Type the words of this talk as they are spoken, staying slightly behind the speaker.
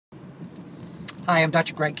Hi, I'm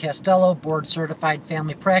Dr. Greg Castello, board certified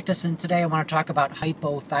family practice, and today I want to talk about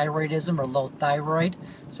hypothyroidism or low thyroid.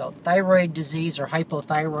 So thyroid disease or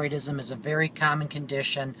hypothyroidism is a very common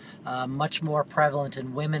condition, much more prevalent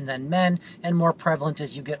in women than men, and more prevalent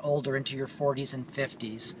as you get older into your 40s and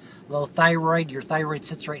 50s. Low thyroid, your thyroid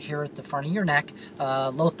sits right here at the front of your neck.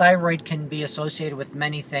 Low thyroid can be associated with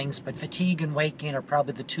many things, but fatigue and weight gain are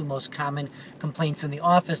probably the two most common complaints in the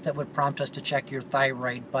office that would prompt us to check your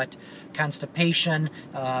thyroid. But constipation,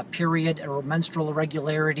 period or menstrual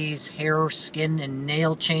irregularities, hair, skin, and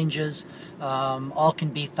nail changes, all can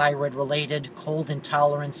be thyroid related. Cold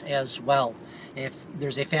intolerance as well. If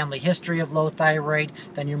there's a family history of low thyroid,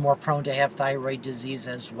 then you're more prone to have thyroid disease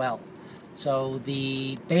as well. So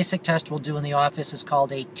the basic test we'll do in the office is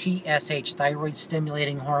called a TSH, thyroid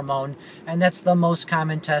stimulating hormone, and that's the most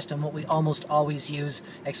common test and what we almost always use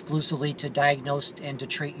exclusively to diagnose and to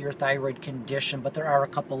treat your thyroid condition, but there are a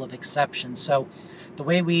couple of exceptions. So the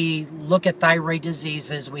way we look at thyroid disease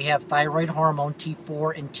is we have thyroid hormone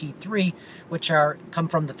T4 and T3, which come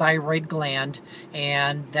from the thyroid gland,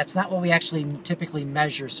 and that's not what we actually typically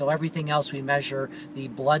measure. So everything else we measure the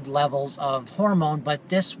blood levels of hormone, but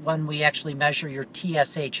this one we actually measure your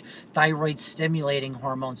TSH, thyroid stimulating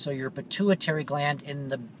hormone. So your pituitary gland in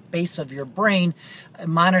the base of your brain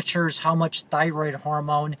monitors how much thyroid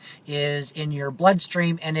hormone is in your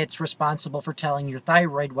bloodstream, and it's responsible for telling your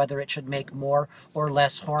thyroid whether it should make more or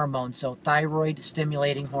less hormone. So thyroid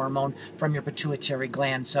stimulating hormone from your pituitary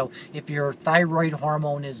gland. So if your thyroid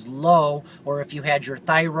hormone is low, or if you had your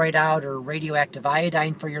thyroid out or radioactive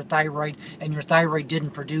iodine for your thyroid and your thyroid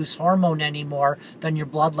didn't produce hormone anymore, then your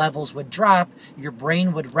blood levels would drop. Your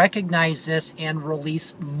brain would recognize this and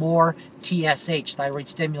release more TSH, thyroid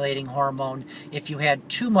stimulating hormone. If you had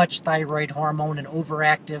too much thyroid hormone, an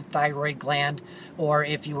overactive thyroid gland, or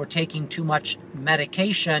if you were taking too much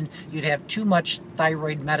medication, you'd have too much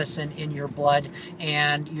thyroid medicine in your blood,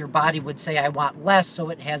 and your body would say, I want less, so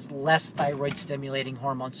it has less thyroid stimulating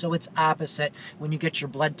hormone. So it's opposite. When you get your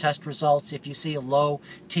blood test results, if you see a low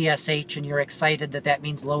TSH and you're excited that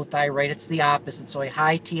means low thyroid, it's the opposite. So a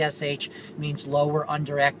high TSH means lower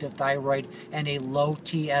underactive thyroid, and a low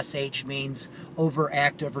TSH means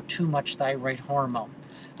overactive or too much thyroid hormone.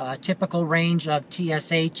 Typical range of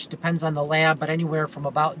TSH depends on the lab, but anywhere from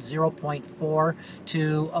about 0.4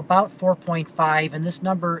 to about 4.5, and this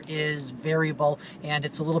number is variable and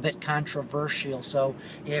it's a little bit controversial. So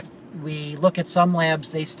if we look at some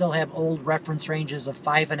labs, they still have old reference ranges of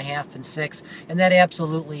 5.5 and 6, and that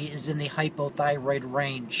absolutely is in the hypothyroid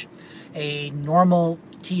range. A normal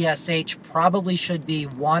TSH probably should be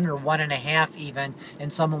 1 or 1.5 even in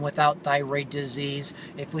someone without thyroid disease.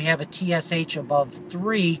 If we have a TSH above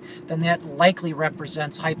 3, then that likely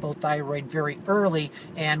represents hypothyroid very early,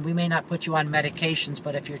 and we may not put you on medications,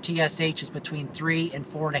 but if your TSH is between 3 and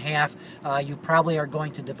 4.5, you probably are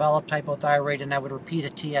going to develop hypothyroid, and I would repeat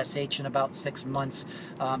a TSH in about 6 months.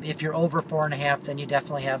 If you're over 4.5, then you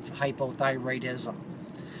definitely have hypothyroidism.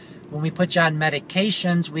 When we put you on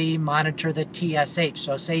medications, we monitor the TSH.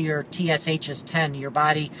 So say your TSH is 10, your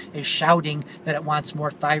body is shouting that it wants more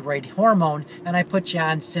thyroid hormone, and I put you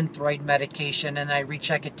on Synthroid medication and I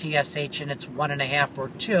recheck a TSH and it's 1.5 or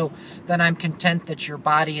 2, then I'm content that your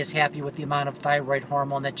body is happy with the amount of thyroid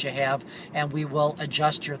hormone that you have, and we will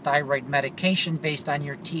adjust your thyroid medication based on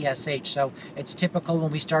your TSH. So it's typical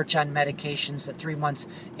when we start you on medications that 3 months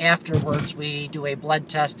afterwards we do a blood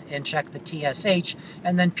test and check the TSH,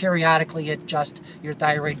 and then periodically adjust your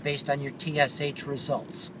thyroid based on your TSH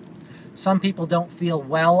results. Some people don't feel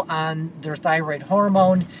well on their thyroid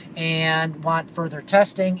hormone and want further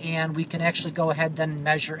testing, and we can actually go ahead then and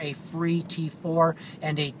measure a free T4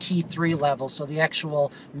 and a T3 level, so the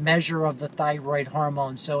actual measure of the thyroid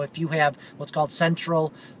hormone. So if you have what's called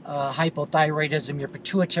central hypothyroidism, your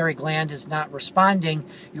pituitary gland is not responding,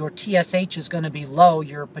 your TSH is going to be low,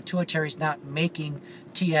 your pituitary is not making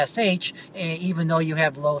TSH, even though you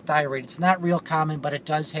have low thyroid. It's not real common, but it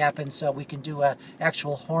does happen, so we can do an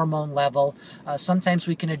actual hormone level. Sometimes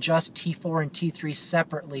we can adjust T4 and T3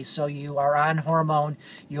 separately, so you are on hormone,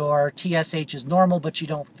 your TSH is normal, but you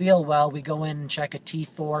don't feel well. We go in and check a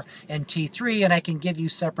T4 and T3, and I can give you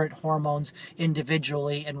separate hormones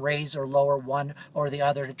individually and raise or lower one or the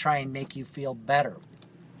other to try and make you feel better.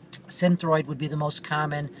 Synthroid would be the most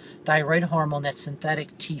common thyroid hormone, that's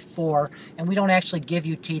synthetic T4, and we don't actually give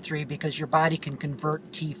you T3 because your body can convert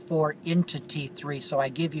T4 into T3, so I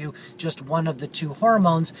give you just one of the two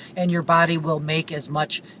hormones, and your body will make as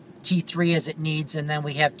much T3 as it needs, and then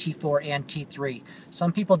we have T4 and T3.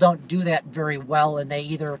 Some people don't do that very well, and they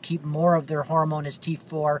either keep more of their hormone as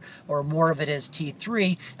T4 or more of it as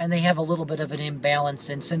T3, and they have a little bit of an imbalance,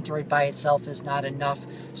 and Synthroid by itself is not enough.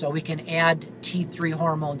 So we can add T3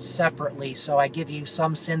 hormones separately. So I give you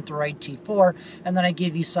some Synthroid T4, and then I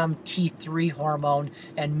give you some T3 hormone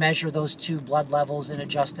and measure those two blood levels and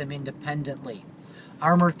adjust them independently.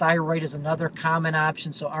 Armour thyroid is another common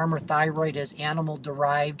option. So Armour thyroid is animal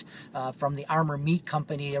derived from the Armour Meat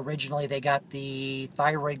Company. Originally, they got the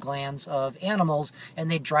thyroid glands of animals and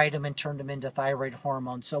they dried them and turned them into thyroid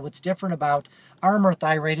hormone. So what's different about Armour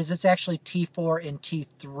thyroid is it's actually T4 and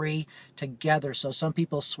T3 together. So some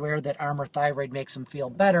people swear that Armour thyroid makes them feel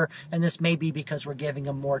better, and this may be because we're giving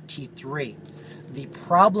them more T3. The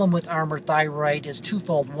problem with Armour thyroid is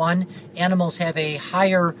twofold. One, animals have a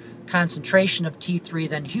higher concentration of T3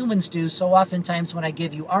 than humans do, so oftentimes when I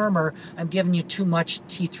give you Armour, I'm giving you too much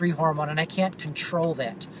T3 hormone, and I can't control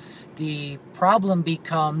that. The problem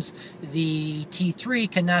becomes the T3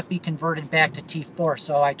 cannot be converted back to T4.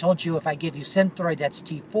 So I told you if I give you Synthroid, that's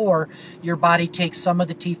T4, your body takes some of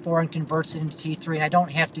the T4 and converts it into T3, and I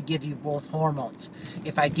don't have to give you both hormones.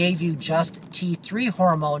 If I gave you just T3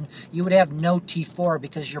 hormone, you would have no T4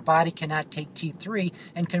 because your body cannot take T3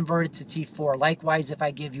 and convert it to T4. Likewise, if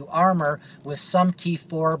I give you Armour with some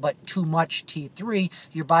T4 but too much T3,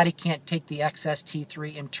 your body can't take the excess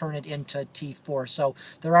T3 and turn it into T4. So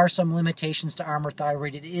there are some limitations to Armour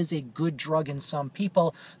thyroid. It is a good drug in some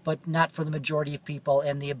people, but not for the majority of people,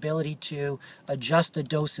 and the ability to adjust the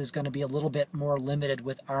dose is going to be a little bit more limited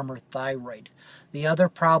with Armour thyroid. The other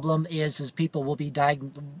problem is people will be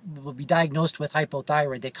diagnosed with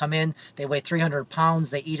hypothyroid. They come in, they weigh 300 pounds,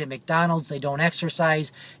 they eat at McDonald's, they don't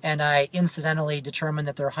exercise, and I incidentally determine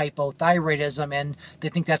that they're hypothyroidism, and they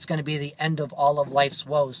think that's going to be the end of all of life's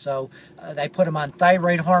woes. So I put them on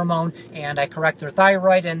thyroid hormone, and I correct their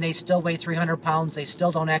thyroid, and they still weigh 300 pounds, they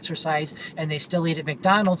still don't exercise, and they still eat at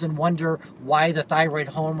McDonald's and wonder why the thyroid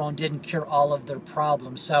hormone didn't cure all of their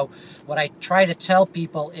problems. So what I try to tell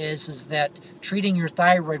people is that treating your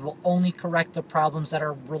thyroid will only correct the problems that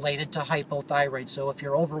are related to hypothyroid. So if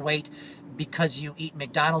you're overweight because you eat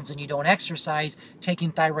McDonald's and you don't exercise,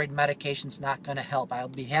 taking thyroid medication is not going to help. I'll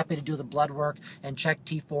be happy to do the blood work and check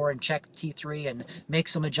T4 and check T3 and make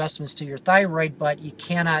some adjustments to your thyroid, but you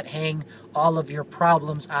cannot hang all of your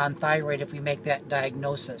problems on thyroid if we make that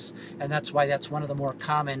diagnosis. And that's why that's one of the more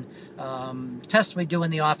common tests we do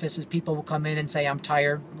in the office is people will come in and say, I'm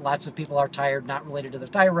tired. Lots of people are tired, not related to their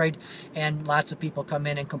thyroid, and lots of people come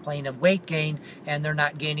in and complain of weight gain, and they're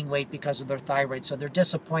not gaining weight because of their thyroid. So they're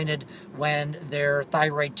disappointed when their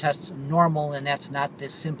thyroid tests normal and that's not the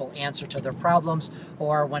simple answer to their problems,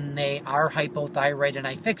 or when they are hypothyroid and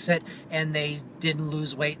I fix it and they didn't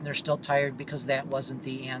lose weight and they're still tired because that wasn't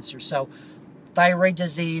the answer. So thyroid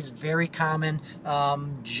disease, very common,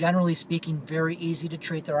 generally speaking, very easy to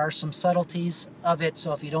treat. There are some subtleties of it,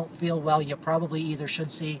 so if you don't feel well, you probably either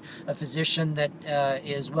should see a physician that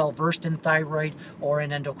is well-versed in thyroid or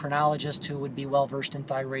an endocrinologist who would be well-versed in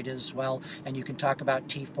thyroid as well, and you can talk about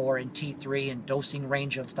T4 and T3 and dosing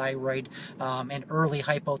range of thyroid and early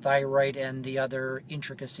hypothyroid and the other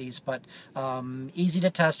intricacies, but easy to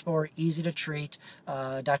test for, easy to treat.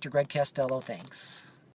 Dr. Greg Castello, thanks.